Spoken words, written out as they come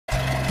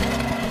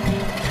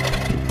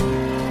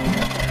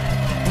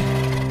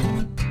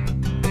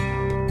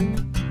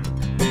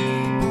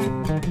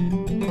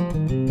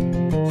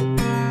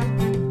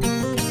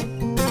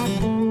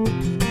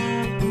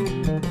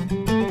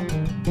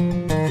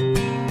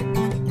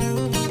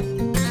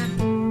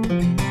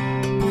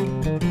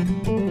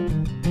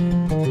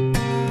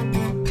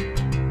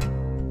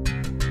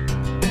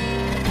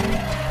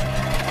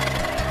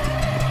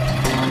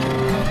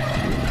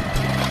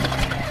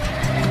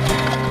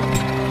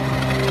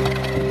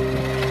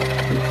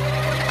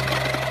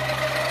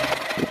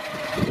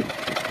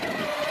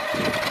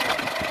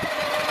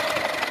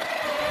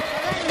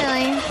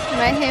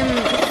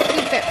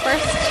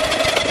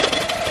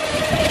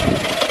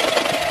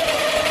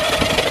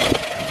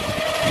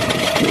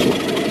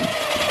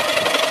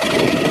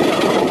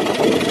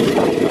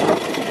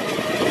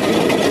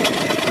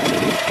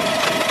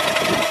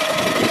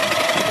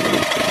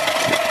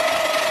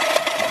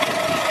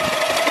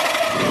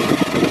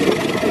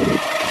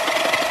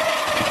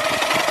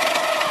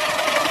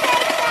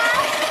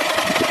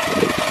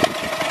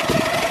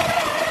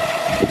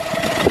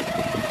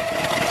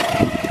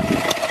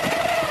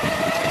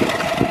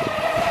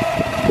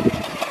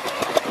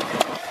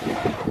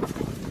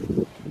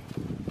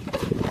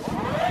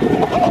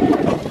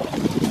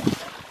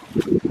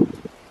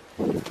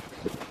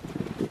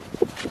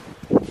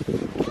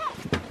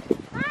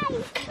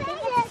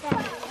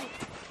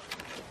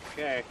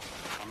Okay,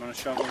 I'm gonna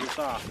shovel this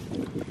off.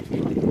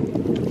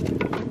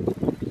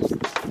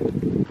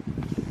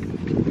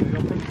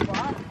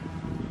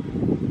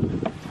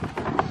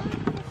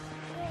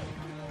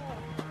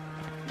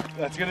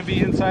 That's gonna be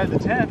inside the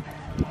tent.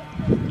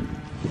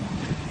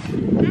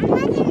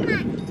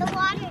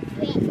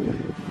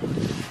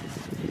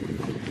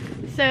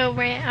 So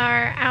we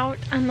are out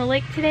on the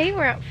lake today.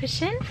 We're out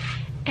fishing,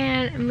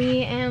 and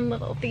me and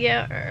little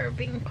Thea are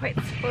being quite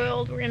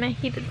spoiled. We're in a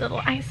heated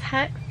little ice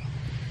hut.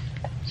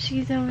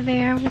 She's over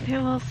there with her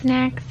little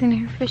snacks and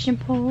her fishing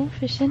pole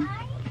fishing.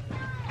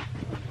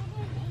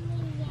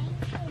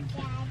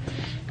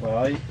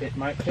 Well, it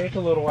might take a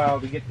little while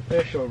to get the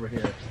fish over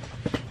here.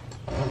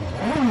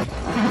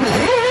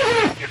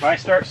 If I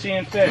start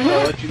seeing fish,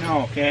 I'll let you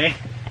know, okay?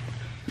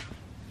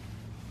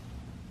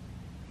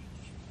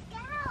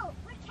 Scout,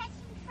 we're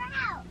catching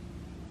trout.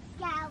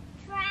 Scout,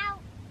 trout.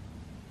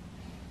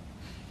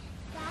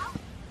 Scout,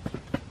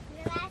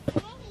 your last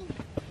name.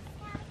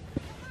 Scout,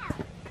 trout.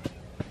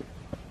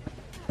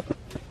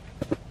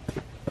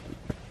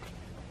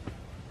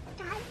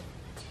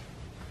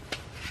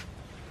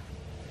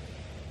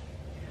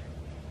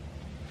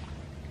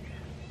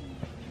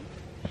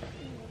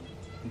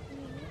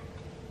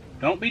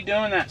 Don't be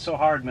doing that so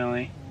hard,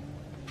 Millie.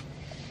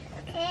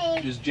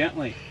 Okay. Just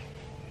gently.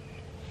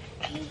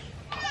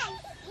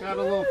 Got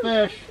a little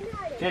fish.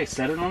 Okay,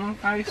 set it on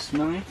the ice,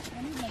 Millie.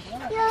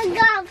 You'll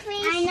go,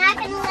 fish. I'm not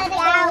going to let it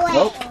go away.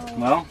 Oh,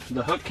 well,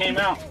 the hook came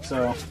out,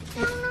 so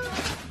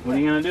what are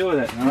you going to do with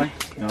it, Millie?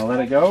 You going to let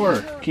it go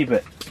or keep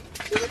it?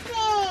 Keep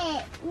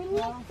it. We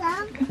need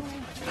some.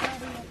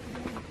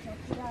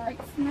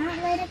 Let's not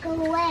let it go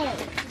away.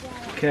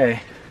 Okay.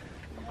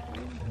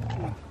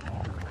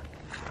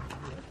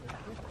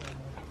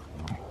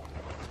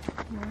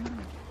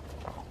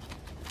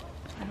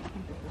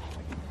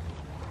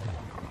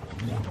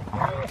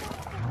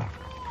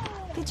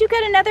 Did you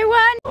get another one?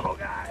 Little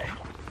guy.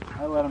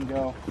 I let him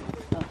go.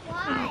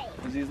 Why?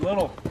 Because he's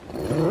little. We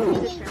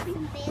need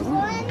some big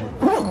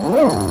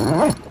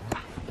ones.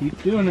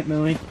 Keep doing it,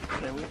 Millie.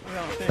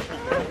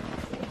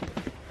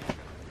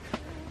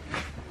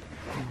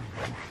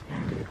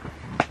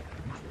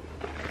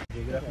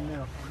 Dig it up and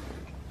down.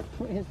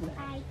 I can't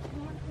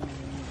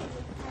believe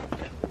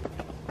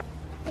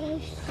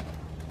it. Fish.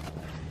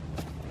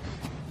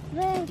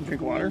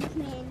 Drink water.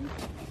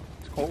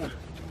 It's cold.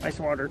 Ice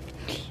water.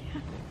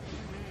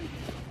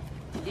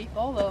 Deep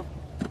full though.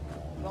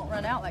 Won't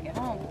run out like at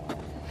home.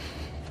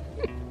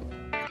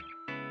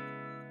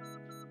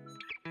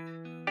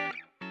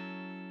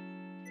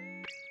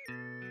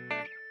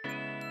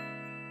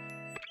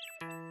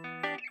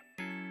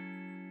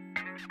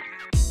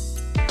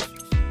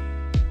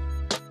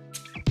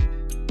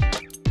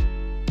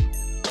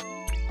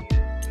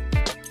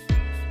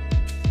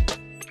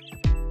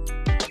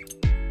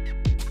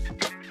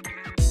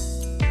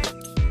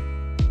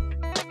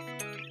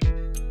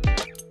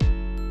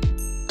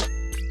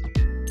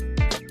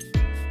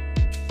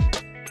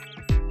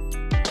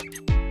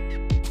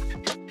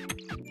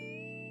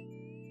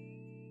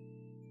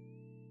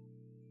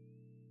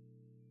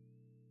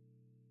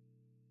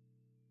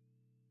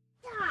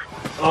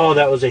 Oh,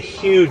 that was a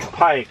huge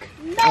pike.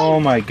 Oh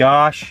my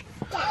gosh.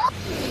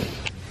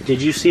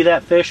 Did you see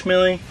that fish,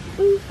 Millie?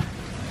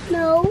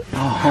 No.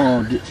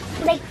 Oh,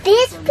 Like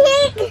this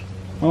big?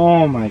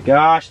 oh my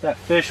gosh, that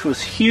fish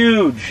was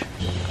huge.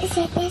 Is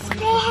it this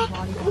big?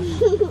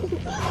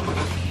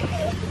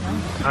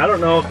 I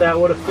don't know if that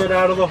would have fit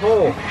out of the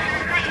hole.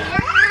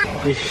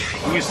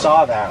 You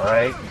saw that,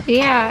 right?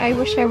 Yeah, I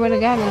wish I would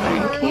have got it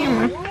on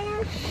camera.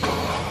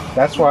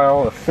 That's why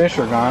all the fish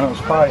are gone. It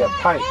was probably a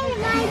pike.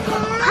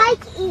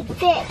 Pike eat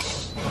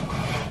fish.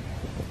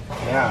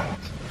 Yeah.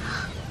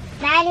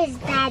 That is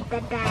bad,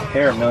 bad.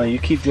 Here, Millie, you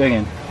keep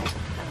digging.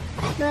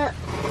 But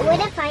what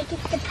if I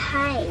get the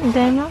pike?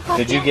 Then I'll have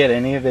Did you get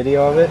any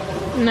video of it?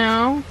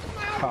 No.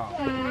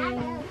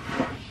 Oh.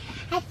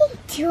 I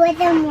think two of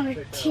them were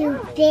two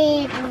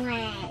big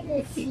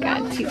ones. You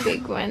got two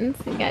big ones.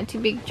 You got two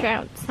big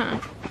trouts, huh?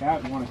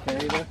 Trout, you want to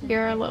carry this?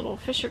 You're a little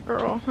fisher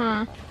girl,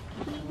 huh?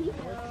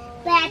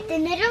 But at the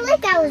middle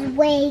lake, I was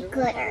way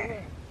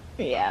gooder.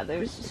 Yeah,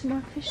 there's just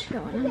more fish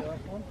going on.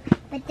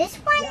 But this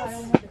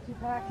one's...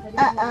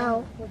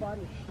 Uh-oh.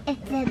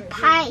 If the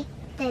pike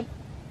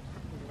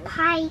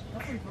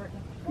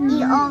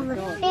eat all the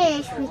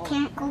fish, we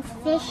can't go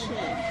fishing.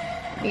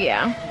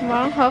 Yeah,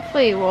 well,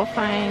 hopefully we'll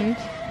find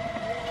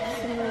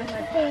Some more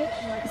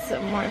fish.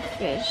 some more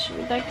fish.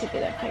 We'd like to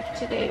get a pike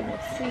today.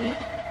 We'll see.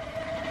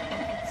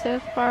 So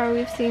far,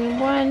 we've seen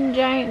one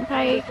giant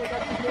pike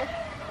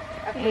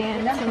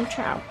and some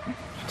trout.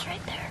 It's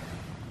right there.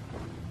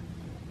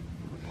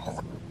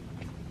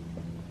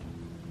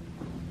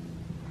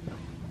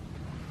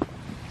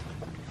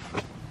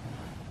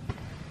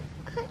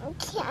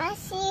 Can I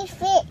see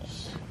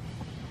fish?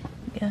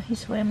 Yeah, he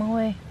swam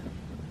away.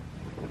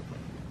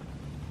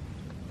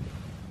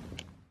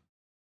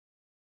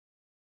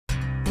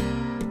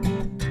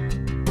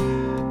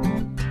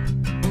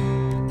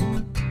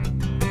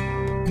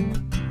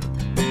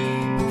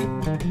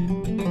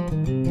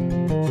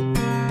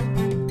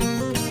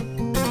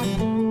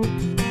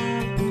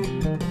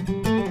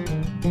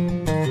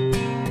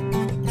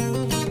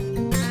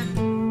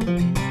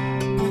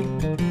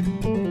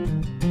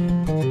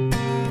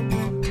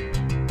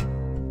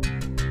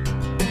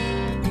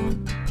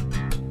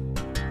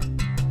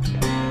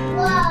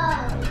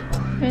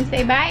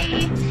 Say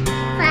bye.